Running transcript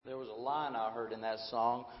line I heard in that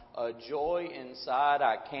song, a joy inside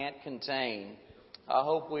I can't contain. I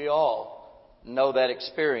hope we all know that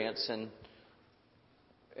experience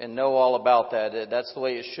and know all about that. That's the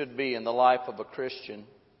way it should be in the life of a Christian.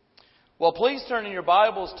 Well, please turn in your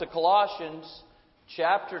Bibles to Colossians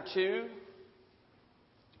chapter 2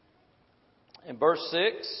 and verse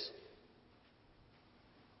 6.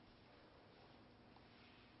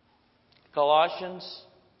 Colossians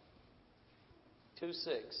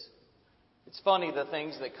 2:6. It's funny the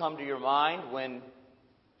things that come to your mind when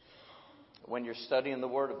you're studying the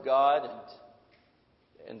Word of God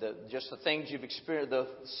and just the things you've experienced, the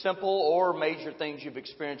simple or major things you've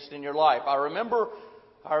experienced in your life. I remember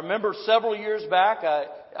several years back,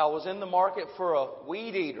 I was in the market for a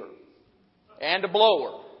weed eater and a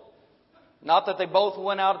blower. Not that they both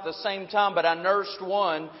went out at the same time, but I nursed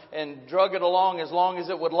one and drug it along as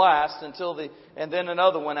it would last and then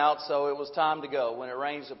another went out, so it was time to go. When it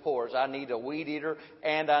rains, it pours. I need a weed eater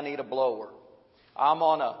and I need a blower. I'm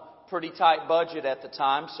on a pretty tight budget at the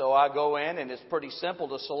time, so I go in and it's pretty simple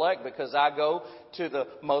to select because I go to the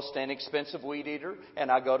most inexpensive weed eater and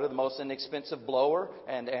I go to the most inexpensive blower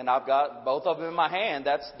and I've got both of them in my hand.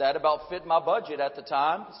 That about fit my budget at the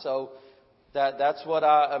time, so that's what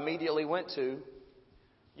I immediately went to.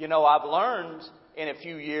 You know, I've learned in a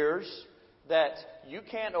few years that you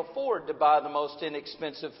can't afford to buy the most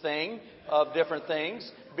inexpensive thing of different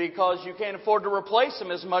things because you can't afford to replace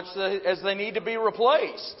them as much as they need to be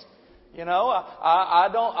replaced. You know,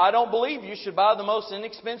 I don't believe you should buy the most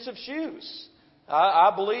inexpensive shoes.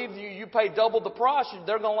 I believe you pay double the price,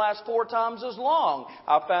 they're going to last 4 times as long.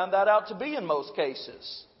 I found that out to be in most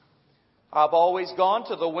cases. I've always gone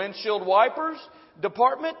to the windshield wipers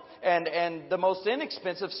department, and the most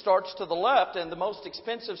inexpensive starts to the left, and the most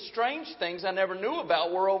expensive strange things I never knew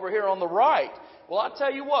about were over here on the right. Well, I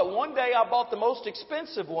tell you what, one day I bought the most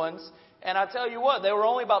expensive ones, and I tell you what, they were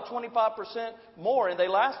only about 25% more, and they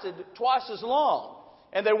lasted twice as long.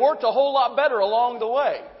 And they worked a whole lot better along the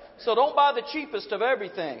way. So don't buy the cheapest of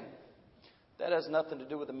everything. That has nothing to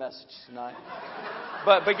do with the message tonight.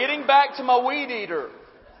 But getting back to my weed eater.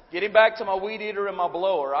 Getting back to my weed eater and my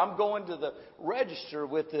blower, I'm going to the register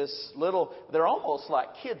with this little, they're almost like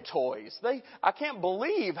kid toys. I can't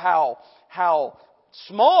believe how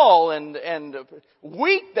small and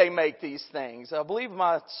weak they make these things. I believe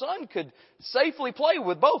my son could safely play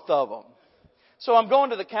with both of them. So I'm going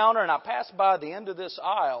to the counter and I pass by the end of this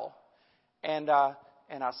aisle and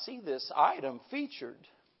I see this item featured.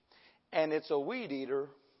 And it's a weed eater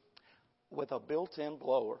with a built-in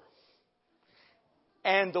blower.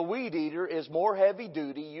 And the weed eater is more heavy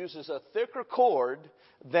duty, uses a thicker cord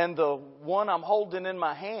than the one I'm holding in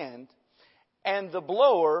my hand. And the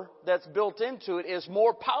blower that's built into it is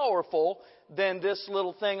more powerful than this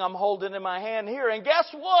little thing I'm holding in my hand here. And guess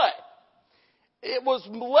what? It was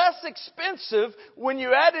less expensive when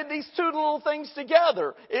you added these two little things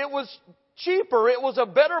together. It was cheaper. It was a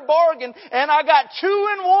better bargain. And I got 2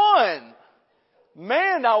 in 1.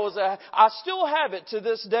 Man, I still have it to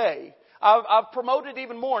this day. I've promoted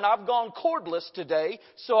even more, and I've gone cordless today,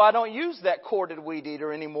 so I don't use that corded weed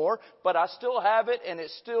eater anymore, but I still have it, and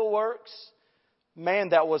it still works. Man,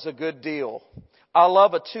 that was a good deal. I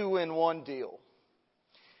love a 2-in-1 deal.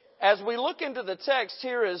 As we look into the text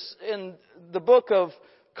here is in the book of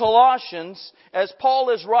Colossians, as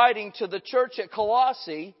Paul is writing to the church at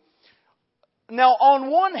Colossae. Now,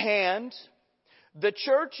 on one hand, the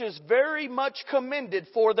church is very much commended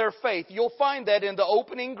for their faith. You'll find that in the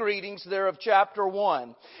opening greetings there of chapter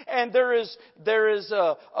 1. And there is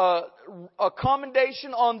a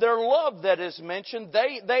commendation on their love that is mentioned.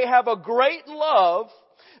 They have a great love.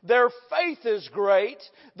 Their faith is great.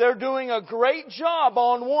 They're doing a great job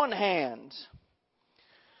on one hand.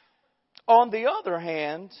 On the other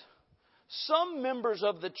hand, some members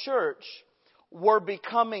of the church were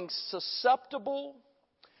becoming susceptible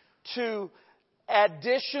to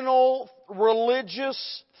additional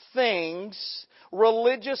religious things,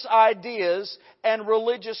 religious ideas, and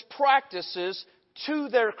religious practices to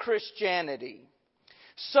their Christianity.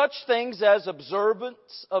 Such things as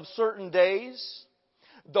observance of certain days,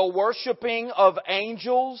 the worshiping of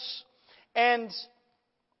angels, and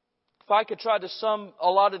if I could try to sum a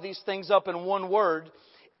lot of these things up in one word,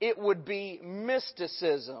 it would be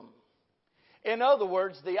mysticism. In other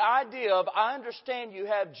words, the idea of, I understand you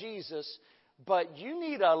have Jesus, but you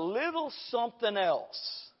need a little something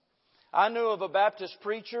else. I knew of a Baptist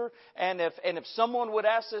preacher, and if someone would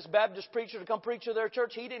ask this Baptist preacher to come preach to their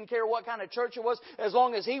church, he didn't care what kind of church it was. As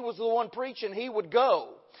long as he was the one preaching, he would go.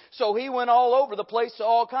 So he went all over the place to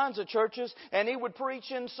all kinds of churches, and he would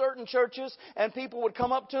preach in certain churches, and people would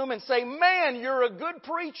come up to him and say, "Man, you're a good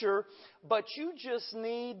preacher, but you just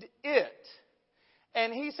need it."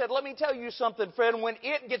 And he said, "Let me tell you something, friend. When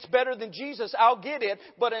it gets better than Jesus, I'll get it.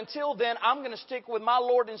 But until then, I'm going to stick with my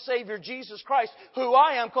Lord and Savior, Jesus Christ, who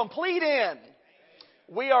I am complete in."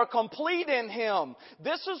 We are complete in Him.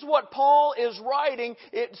 This is what Paul is writing,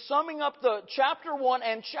 summing up the chapter 1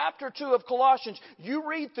 and chapter 2 of Colossians. You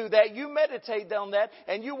read through that, you meditate on that,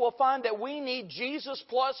 and you will find that we need Jesus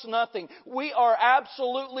plus nothing. We are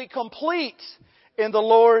absolutely complete in the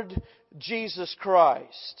Lord Jesus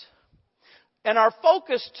Christ. And our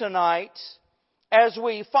focus tonight, as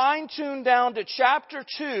we fine-tune down to chapter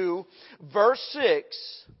 2, verse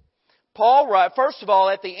 6, Paul writes, first of all,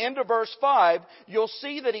 at the end of verse 5, you'll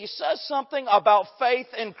see that he says something about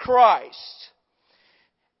faith in Christ.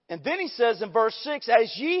 And then he says in verse 6,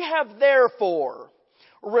 "As ye have therefore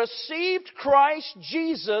received Christ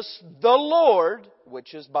Jesus the Lord,"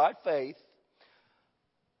 which is by faith,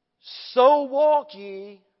 "so walk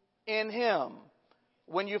ye in Him."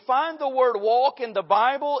 When you find the word walk in the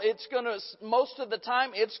Bible, most of the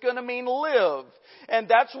time, it's going to mean live. And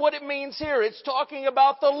that's what it means here. It's talking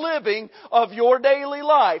about the living of your daily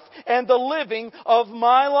life and the living of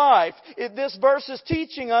my life. This verse is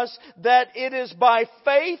teaching us that it is by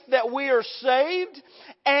faith that we are saved,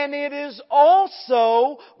 and it is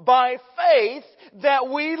also by faith that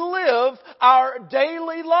we live our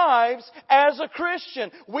daily lives as a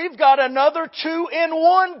Christian. We've got another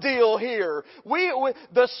 2-in-1 deal here.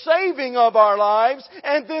 The saving of our lives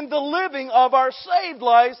and then the living of our saved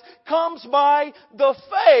lives comes by the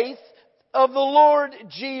faith of the Lord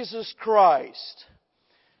Jesus Christ.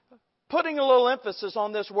 Putting a little emphasis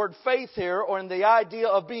on this word faith here, or in the idea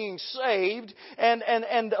of being saved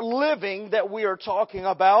and living that we are talking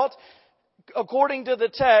about, according to the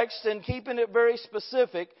text and keeping it very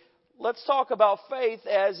specific, let's talk about faith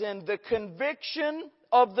as in the conviction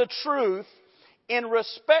of the truth in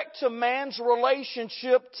respect to man's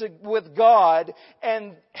relationship with God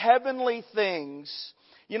and heavenly things.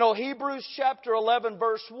 You know, Hebrews chapter 11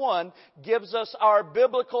 verse 1 gives us our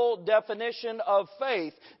biblical definition of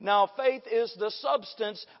faith. Now, faith is the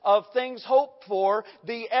substance of things hoped for,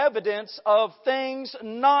 the evidence of things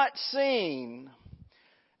not seen.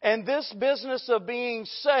 And this business of being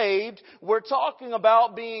saved, we're talking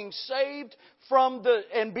about being saved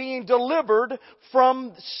and being delivered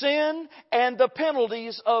from sin and the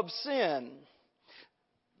penalties of sin.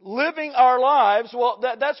 Living our lives, well,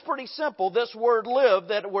 that's pretty simple. This word live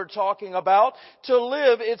that we're talking about, to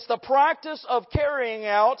live, it's the practice of carrying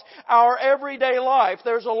out our everyday life.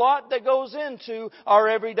 There's a lot that goes into our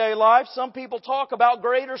everyday life. Some people talk about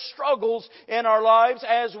greater struggles in our lives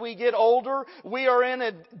as we get older. We are in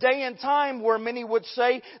a day and time where many would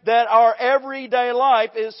say that our everyday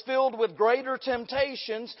life is filled with greater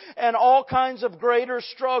temptations and all kinds of greater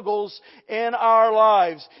struggles in our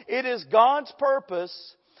lives. It is God's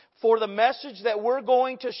purpose for the message that we're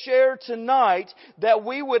going to share tonight, that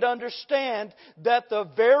we would understand that the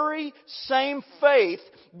very same faith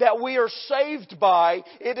that we are saved by,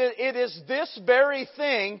 it is this very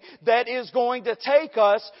thing that is going to take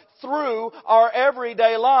us through our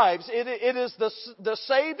everyday lives. It is the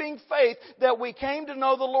saving faith that we came to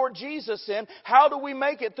know the Lord Jesus in. How do we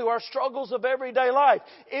make it through our struggles of everyday life?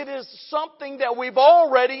 It is something that we've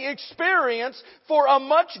already experienced for a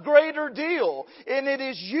much greater deal. And it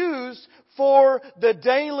is used for the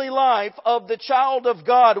daily life of the child of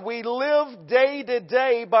God. We live day to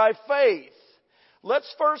day by faith.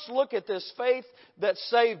 Let's first look at this faith that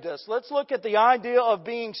saved us. Let's look at the idea of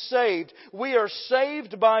being saved. We are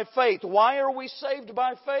saved by faith. Why are we saved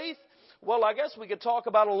by faith? Well, I guess we could talk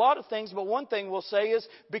about a lot of things, but one thing we'll say is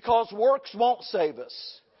because works won't save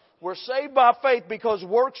us. We're saved by faith because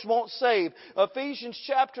works won't save. Ephesians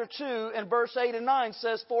chapter 2 and verse 8 and 9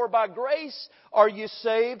 says, "For by grace are you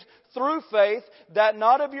saved through faith, that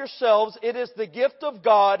not of yourselves, it is the gift of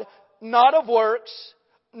God, not of works,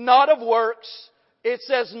 not of works." It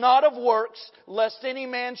says, "not of works, lest any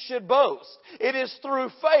man should boast." It is through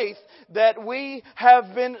faith that we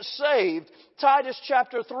have been saved. Titus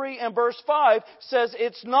chapter 3 and verse 5 says,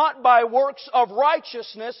 "It's not by works of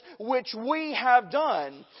righteousness which we have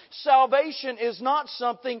done." Salvation is not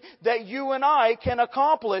something that you and I can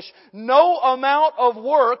accomplish. No amount of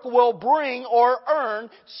work will bring or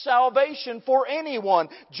earn salvation for anyone.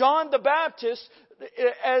 John the Baptist,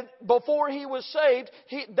 before he was saved,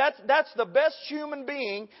 that's the best human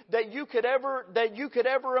being that you could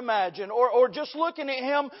ever imagine. Or just looking at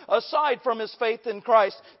him aside from his faith in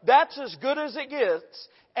Christ, that's as good as it gets.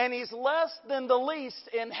 And he's less than the least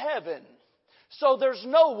in heaven. So there's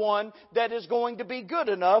no one that is going to be good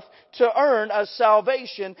enough to earn a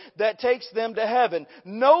salvation that takes them to heaven.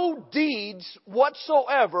 No deeds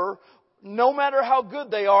whatsoever, no matter how good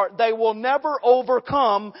they are, they will never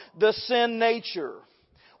overcome the sin nature.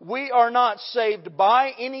 We are not saved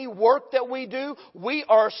by any work that we do. We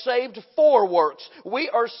are saved for works. We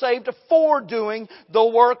are saved for doing the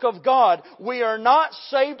work of God. We are not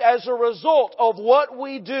saved as a result of what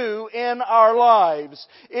we do in our lives.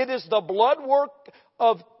 It is the blood work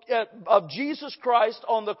of Jesus Christ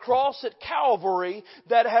on the cross at Calvary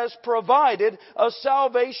that has provided a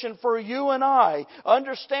salvation for you and I.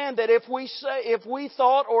 Understand that if we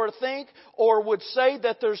thought or think or would say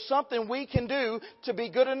that there's something we can do to be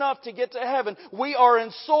good enough to get to heaven, we are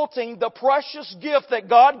insulting the precious gift that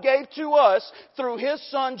God gave to us through His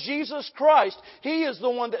Son, Jesus Christ. He is the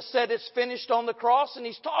one that said it's finished on the cross, and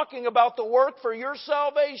He's talking about the work for your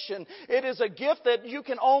salvation. It is a gift that you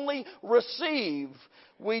can only receive.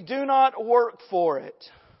 We do not work for it.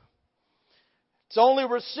 It's only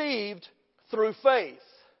received through faith.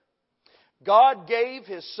 God gave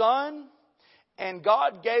His Son, and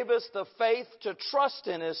God gave us the faith to trust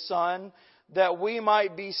in His Son that we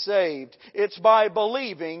might be saved. It's by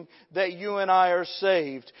believing that you and I are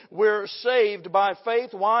saved. We're saved by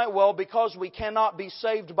faith. Why? Well, because we cannot be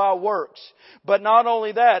saved by works. But not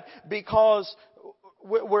only that, because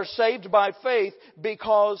we're saved by faith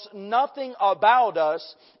because nothing about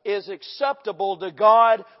us is acceptable to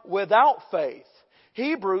God without faith.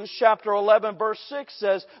 Hebrews chapter 11 verse 6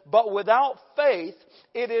 says, "But without faith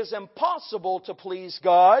it is impossible to please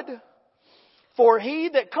God. For he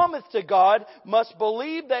that cometh to God must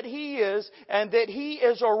believe that He is, and that He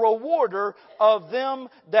is a rewarder of them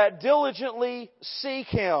that diligently seek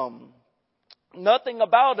Him." Nothing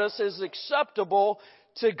about us is acceptable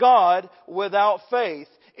to God without faith.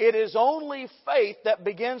 It is only faith that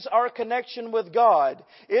begins our connection with God.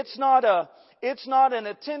 It's not an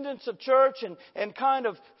attendance of church and kind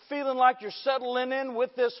of feeling like you're settling in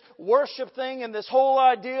with this worship thing and this whole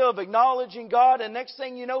idea of acknowledging God, and next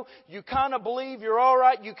thing you know, you kind of believe you're all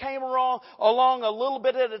right. You came along a little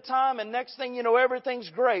bit at a time, and next thing you know, everything's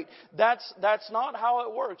great. That's not how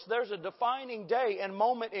it works. There's a defining day and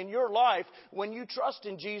moment in your life when you trust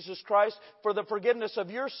in Jesus Christ for the forgiveness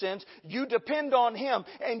of your sins. You depend on Him,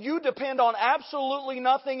 and you depend on absolutely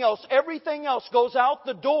nothing else. Everything else goes out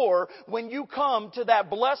the door when you come to that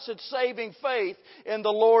blessed saving faith in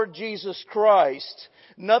the Lord Jesus Christ.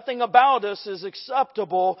 Nothing about us is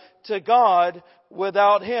acceptable to God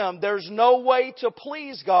without Him. There's no way to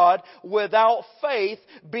please God without faith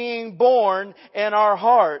being born in our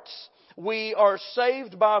hearts. We are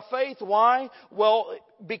saved by faith. Why? Well,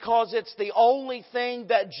 because it's the only thing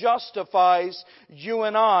that justifies you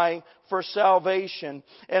and I for salvation.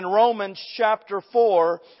 In Romans chapter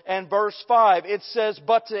 4 and verse 5, it says,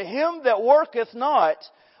 "But to him that worketh not,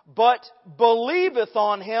 but believeth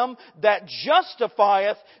on Him that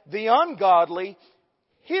justifieth the ungodly,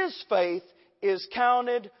 his faith is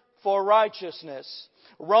counted for righteousness."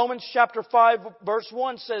 Romans chapter 5 verse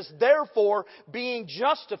 1 says, "Therefore, being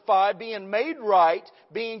justified, being made right,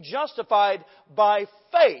 being justified by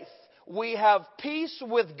faith, we have peace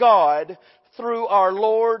with God through our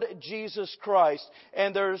Lord Jesus Christ."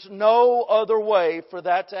 And there's no other way for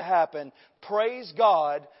that to happen. Praise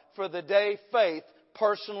God for the day faith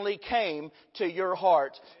personally came to your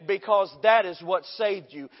heart, because that is what saved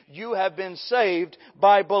you. You have been saved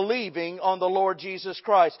by believing on the Lord Jesus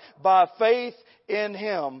Christ, by faith in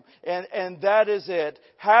Him. And that is it.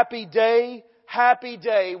 Happy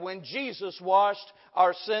day when Jesus washed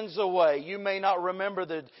our sins away. You may not remember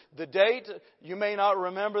the date, you may not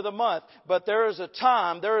remember the month, but there is a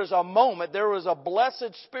time, there is a moment, there was a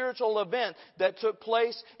blessed spiritual event that took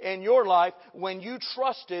place in your life when you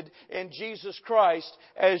trusted in Jesus Christ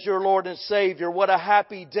as your Lord and Savior. What a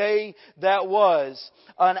happy day that was.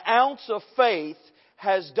 An ounce of faith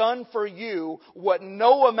has done for you what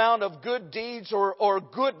no amount of good deeds or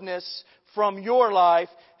goodness from your life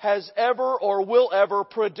has ever or will ever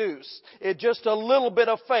produce. It just a little bit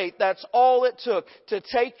of faith. That's all it took to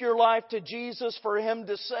take your life to Jesus for Him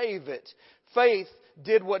to save it. Faith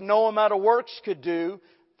did what no amount of works could do.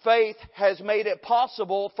 Faith has made it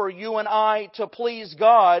possible for you and I to please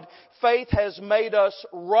God. Faith has made us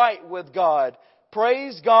right with God.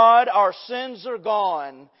 Praise God, our sins are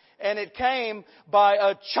gone. And it came by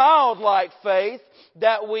a childlike faith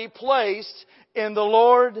that we placed in the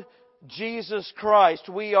Lord Jesus Christ.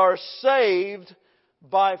 We are saved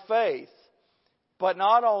by faith. But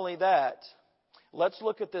not only that, let's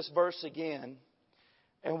look at this verse again.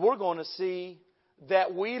 And we're going to see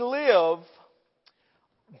that we live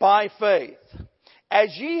by faith.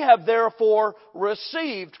 As ye have therefore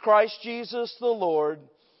received Christ Jesus the Lord,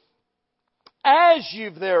 as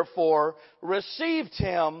you've therefore received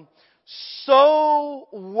Him, so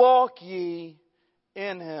walk ye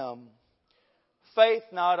in Him. Faith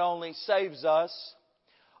not only saves us,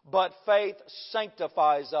 but faith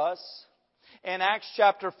sanctifies us. In Acts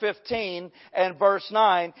chapter 15 and verse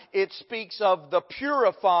 9, it speaks of the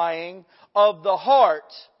purifying of the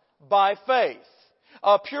heart by faith.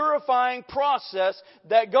 A purifying process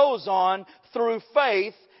that goes on through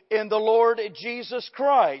faith in the Lord Jesus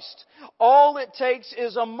Christ. All it takes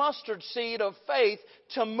is a mustard seed of faith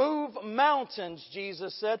to move mountains,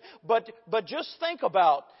 Jesus said. But just think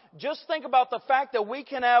about the fact that we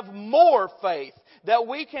can have more faith, that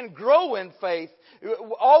we can grow in faith.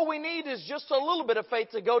 All we need is just a little bit of faith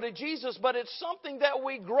to go to Jesus, but it's something that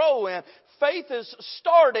we grow in. Faith is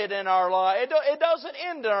started in our lives. It doesn't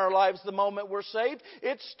end in our lives the moment we're saved.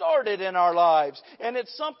 It started in our lives. And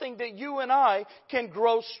it's something that you and I can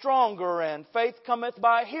grow stronger in. Faith cometh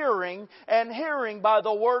by hearing, and hearing by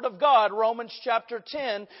the Word of God. Romans chapter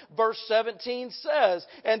 10 verse 17 says.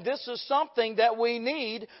 And this is something that we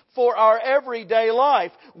need for our everyday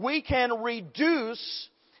life. We can reduce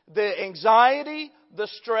the anxiety, the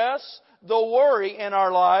stress, the worry in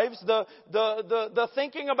our lives, the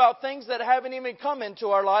thinking about things that haven't even come into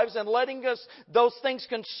our lives and letting those things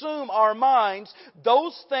consume our minds.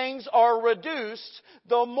 Those things are reduced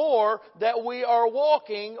the more that we are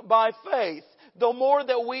walking by faith. The more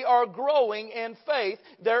that we are growing in faith,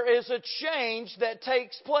 there is a change that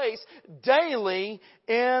takes place daily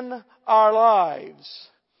in our lives.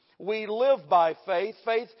 We live by faith.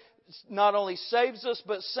 Faith not only saves us,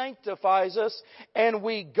 but sanctifies us. And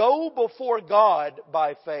we go before God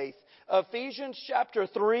by faith. Ephesians chapter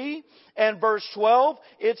 3 and verse 12,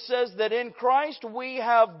 it says that in Christ we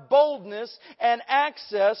have boldness and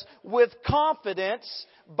access with confidence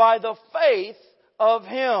by the faith of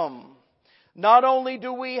Him. Not only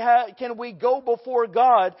can we go before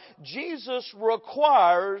God, Jesus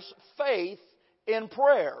requires faith in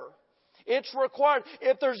prayer. It's required.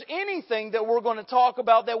 If there's anything that we're going to talk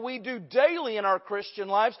about that we do daily in our Christian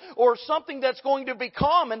lives, or something that's going to be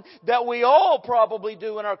common that we all probably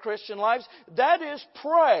do in our Christian lives, that is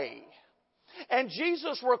pray. And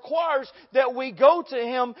Jesus requires that we go to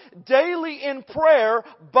Him daily in prayer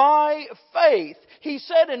by faith. He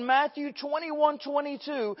said in Matthew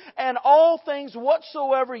 21:22, and all things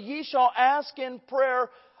whatsoever ye shall ask in prayer,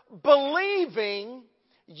 believing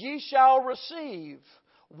ye shall receive.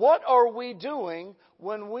 What are we doing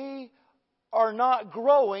when we are not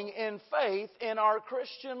growing in faith in our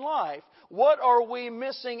Christian life? What are we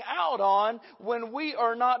missing out on when we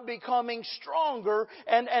are not becoming stronger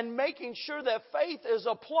and making sure that faith is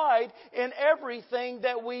applied in everything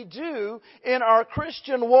that we do in our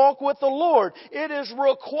Christian walk with the Lord? It is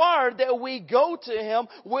required that we go to Him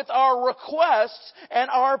with our requests and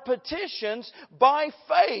our petitions by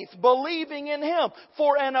faith, believing in Him.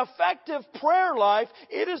 For an effective prayer life,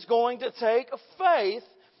 it is going to take faith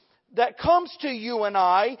that comes to you and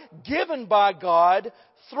I, given by God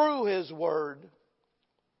through His Word.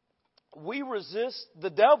 We resist the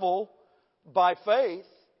devil by faith.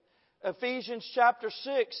 Ephesians chapter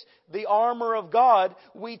 6, the armor of God,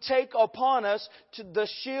 we take upon us to the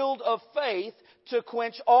shield of faith to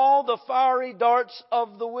quench all the fiery darts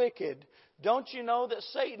of the wicked. Don't you know that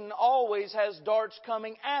Satan always has darts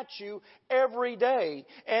coming at you every day?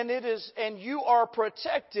 And you are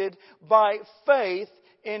protected by faith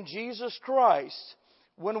in Jesus Christ.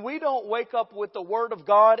 When we don't wake up with the Word of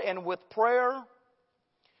God and with prayer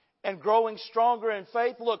and growing stronger in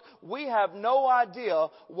faith, look, we have no idea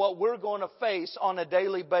what we're going to face on a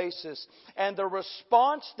daily basis. And the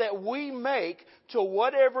response that we make to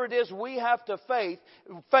whatever it is we have to face,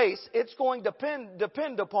 it's going to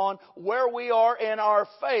depend upon where we are in our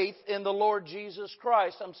faith in the Lord Jesus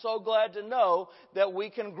Christ. I'm so glad to know that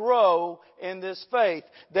we can grow in this faith,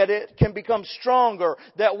 that it can become stronger,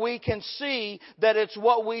 that we can see that it's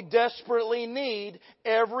what we desperately need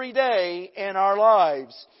every day in our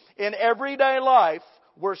lives. In everyday life,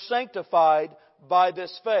 we're sanctified by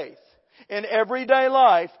this faith. In everyday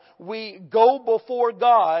life, we go before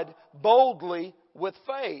God boldly with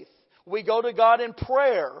faith. We go to God in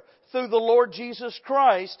prayer through the Lord Jesus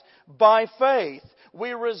Christ by faith.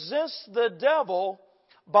 We resist the devil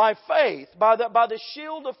by faith, by the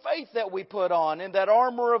shield of faith that we put on in that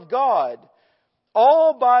armor of God.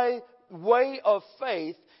 All by way of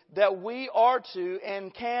faith that we are to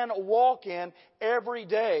and can walk in every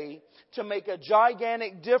day to make a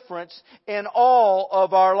gigantic difference in all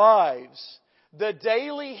of our lives. The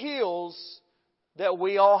daily hills that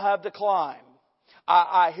we all have to climb.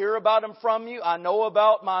 I hear about them from you. I know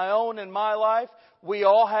about my own in my life. We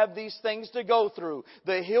all have these things to go through.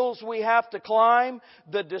 The hills we have to climb,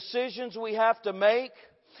 the decisions we have to make,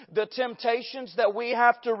 the temptations that we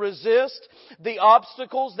have to resist, the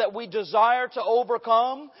obstacles that we desire to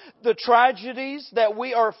overcome, the tragedies that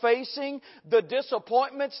we are facing, the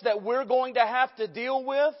disappointments that we're going to have to deal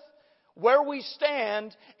with. Where we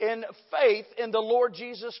stand in faith in the Lord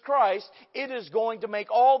Jesus Christ, it is going to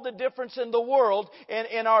make all the difference in the world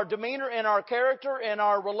in our demeanor, in our character, in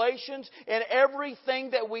our relations, in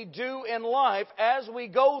everything that we do in life as we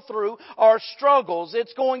go through our struggles.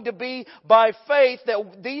 It's going to be by faith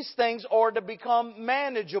that these things are to become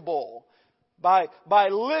manageable. By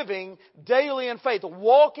living daily in faith,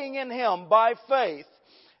 walking in Him by faith.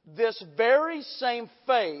 This very same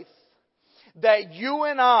faith that you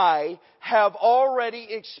and I have already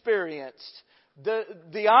experienced.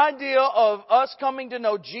 The idea of us coming to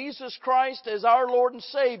know Jesus Christ as our Lord and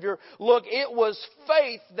Savior, look, it was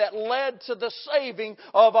faith that led to the saving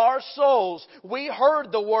of our souls. We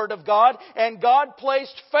heard the Word of God, and God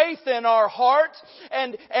placed faith in our hearts,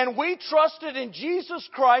 and we trusted in Jesus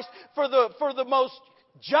Christ for the most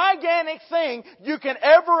gigantic thing you can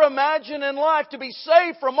ever imagine in life, to be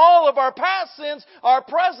saved from all of our past sins, our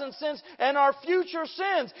present sins, and our future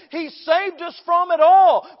sins. He saved us from it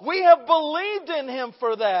all. We have believed in Him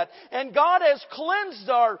for that. And God has cleansed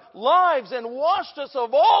our lives and washed us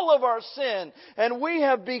of all of our sin. And we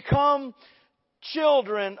have become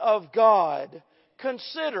children of God.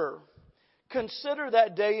 Consider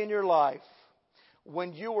that day in your life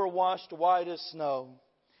when you were washed white as snow.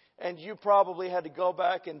 And you probably had to go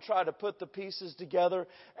back and try to put the pieces together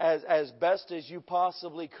as best as you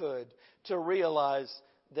possibly could to realize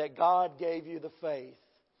that God gave you the faith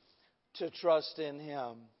to trust in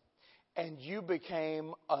Him. And you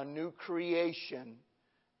became a new creation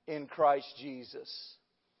in Christ Jesus.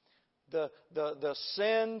 The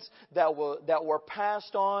sins that were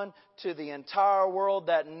passed on to the entire world,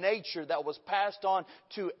 that nature that was passed on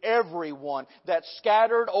to everyone, that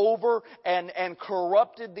scattered over and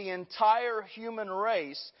corrupted the entire human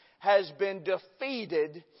race, has been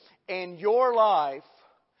defeated in your life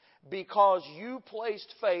because you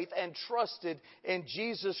placed faith and trusted in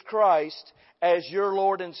Jesus Christ as your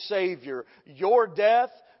Lord and Savior. Your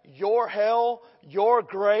death, your hell, your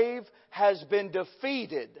grave has been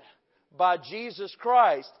defeated by Jesus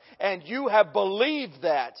Christ. And you have believed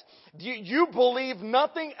that. You believe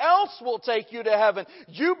nothing else will take you to heaven.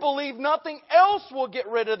 You believe nothing else will get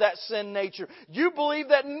rid of that sin nature. You believe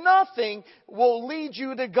that nothing will lead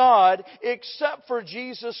you to God except for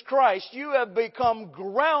Jesus Christ. You have become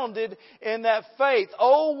grounded in that faith.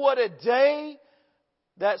 Oh, what a day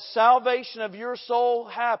that salvation of your soul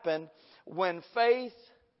happened when faith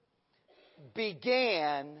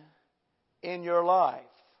began in your life.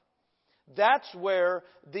 That's where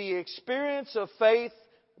the experience of faith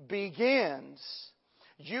begins.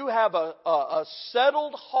 You have a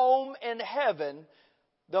settled home in heaven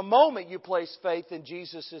the moment you place faith in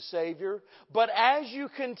Jesus as Savior. But as you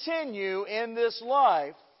continue in this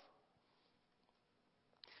life,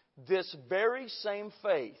 this very same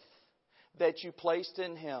faith that you placed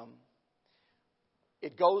in Him,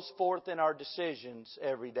 it goes forth in our decisions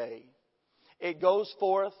every day. It goes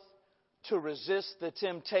forth to resist the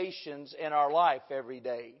temptations in our life every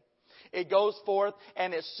day. It goes forth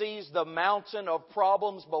and it sees the mountain of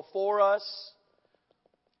problems before us.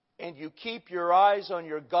 And you keep your eyes on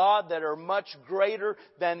your God that are much greater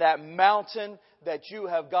than that mountain that you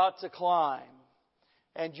have got to climb.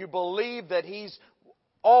 And you believe that He's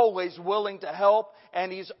always willing to help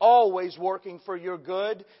and He's always working for your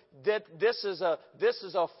good. That this is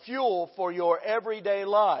a fuel for your everyday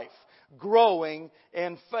life, growing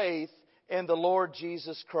in faith in the Lord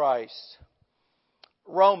Jesus Christ.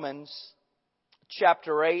 Romans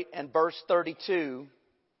chapter 8 and verse 32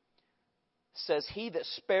 says, He that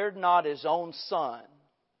spared not His own Son,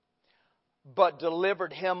 but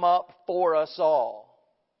delivered Him up for us all,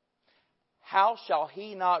 how shall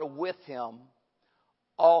He not with Him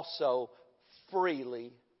also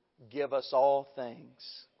freely give us all things?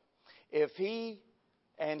 If He,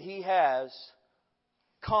 and He has,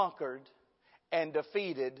 conquered and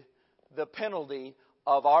defeated the penalty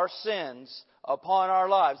of our sins upon our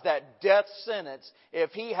lives, that death sentence,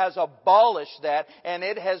 if He has abolished that and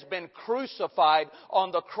it has been crucified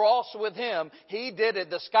on the cross with Him, He did it.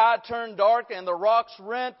 The sky turned dark and the rocks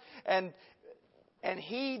rent, and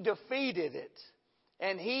He defeated it.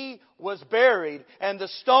 And He was buried, and the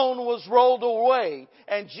stone was rolled away,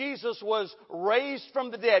 and Jesus was raised from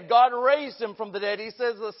the dead. God raised Him from the dead. He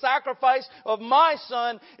says, the sacrifice of my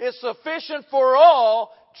Son is sufficient for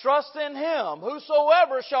all trust in Him.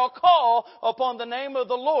 Whosoever shall call upon the name of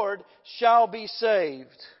the Lord shall be saved.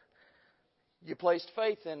 You placed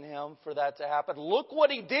faith in Him for that to happen. Look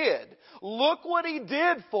what He did. Look what He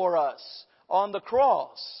did for us on the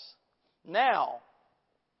cross. Now,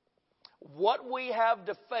 what we have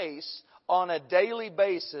to face on a daily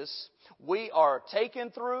basis, we are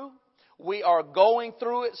taken through. We are going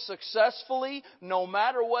through it successfully. No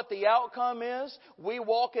matter what the outcome is, we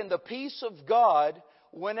walk in the peace of God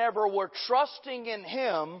whenever we're trusting in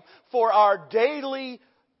Him for our daily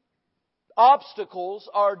obstacles,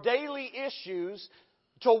 our daily issues,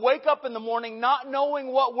 to wake up in the morning not knowing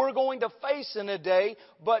what we're going to face in a day,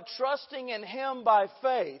 but trusting in Him by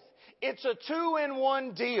faith. It's a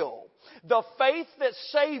 2-in-1 deal. The faith that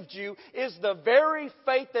saved you is the very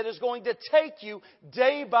faith that is going to take you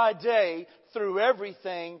day by day through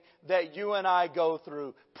everything that you and I go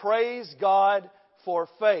through. Praise God for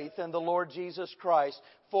faith in the Lord Jesus Christ,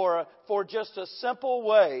 for just a simple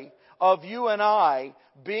way of you and I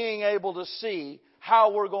being able to see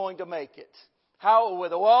how we're going to make it.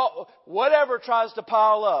 Whatever tries to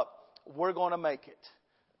pile up, we're going to make it.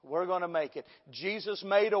 We're going to make it. Jesus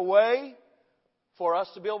made a way for us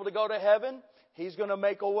to be able to go to heaven. He's going to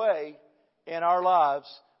make a way in our lives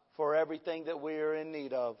for everything that we are in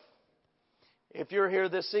need of. If you're here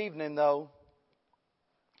this evening, though,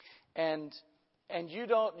 and you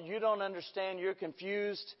don't understand, you're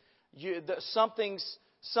confused,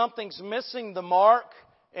 something's missing the mark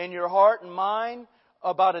in your heart and mind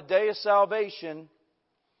about a day of salvation.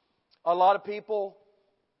 A lot of people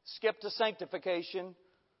skip to sanctification,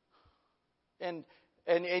 and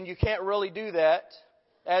you can't really do that,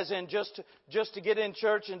 as in just to get in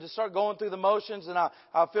church and to start going through the motions, and I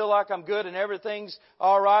feel like I'm good and everything's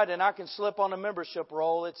all right and I can slip on a membership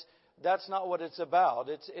roll. That's not what it's about.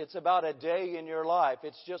 It's about a day in your life.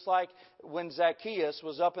 It's just like when Zacchaeus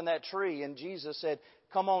was up in that tree and Jesus said,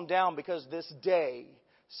 "Come on down, because this day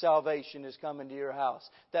salvation is coming to your house."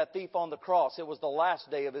 That thief on the cross, it was the last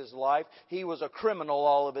day of his life. He was a criminal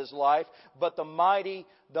all of his life. But the mighty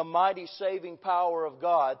saving power of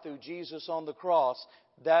God through Jesus on the cross,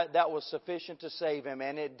 that was sufficient to save him,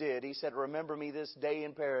 and it did. He said, "Remember me this day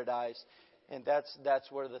in paradise." And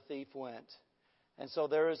that's where the thief went. And so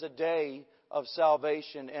there is a day of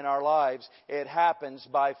salvation in our lives. It happens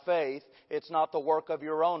by faith. It's not the work of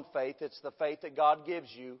your own faith. It's the faith that God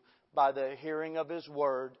gives you by the hearing of His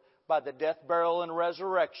Word, by the death, burial, and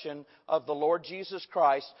resurrection of the Lord Jesus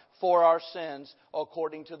Christ for our sins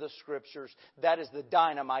according to the Scriptures. That is the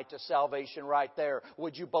dynamite to salvation right there.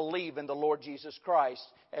 Would you believe in the Lord Jesus Christ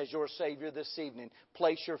as your Savior this evening?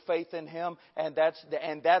 Place your faith in Him, and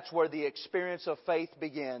that's where the experience of faith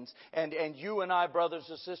begins. And you and I, brothers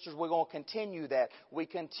and sisters, we're going to continue that. We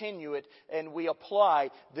continue it, and we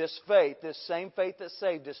apply this faith, this same faith that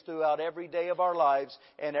saved us, throughout every day of our lives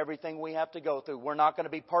and everything we have to go through. We're not going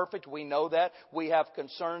to be perfect. We know that. We have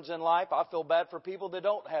concerns in life. I feel bad for people that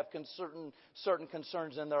don't have certain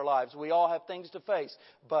concerns in their lives. We all have things to face,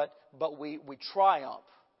 but we triumph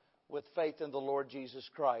with faith in the Lord Jesus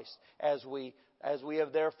Christ. As we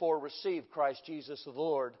have therefore received Christ Jesus the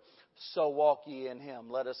Lord, so walk ye in Him.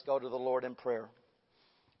 Let us go to the Lord in prayer.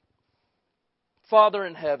 Father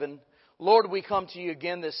in heaven, Lord, we come to you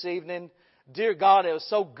again this evening. Dear God, it was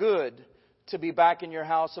so good to be back in your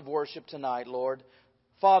house of worship tonight, Lord.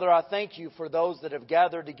 Father, I thank you for those that have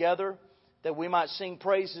gathered together, that we might sing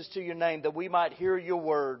praises to your name, that we might hear your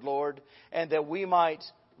word, Lord, and that we might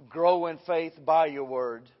grow in faith by your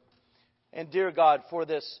word. And dear God, for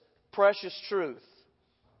this precious truth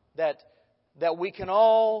that we can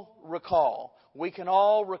all recall. We can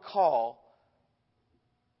all recall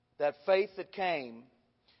that faith that came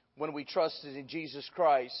when we trusted in Jesus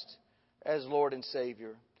Christ as Lord and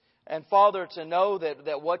Savior. And Father, to know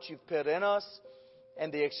that what you've put in us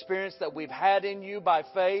and the experience that we've had in you by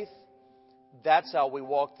faith, that's how we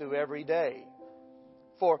walk through every day.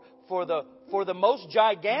 For the most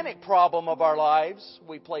gigantic problem of our lives,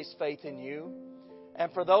 we place faith in you.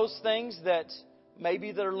 And for those things that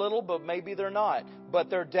maybe they're little, but maybe they're not, but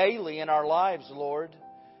they're daily in our lives, Lord.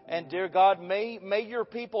 And dear God, may your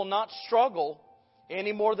people not struggle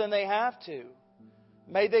any more than they have to.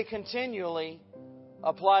 May they continually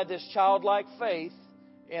apply this childlike faith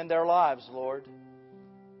in their lives, Lord,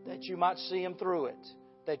 that you might see them through it,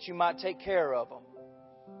 that you might take care of them.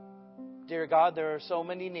 Dear God, there are so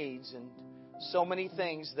many needs and so many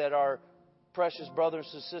things that our precious brothers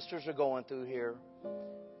and sisters are going through here.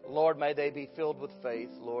 Lord, may they be filled with faith,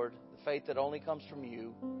 Lord, the faith that only comes from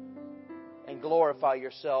you. And glorify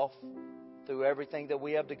yourself through everything that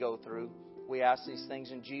we have to go through. We ask these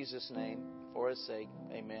things in Jesus' name for His sake.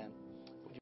 Amen.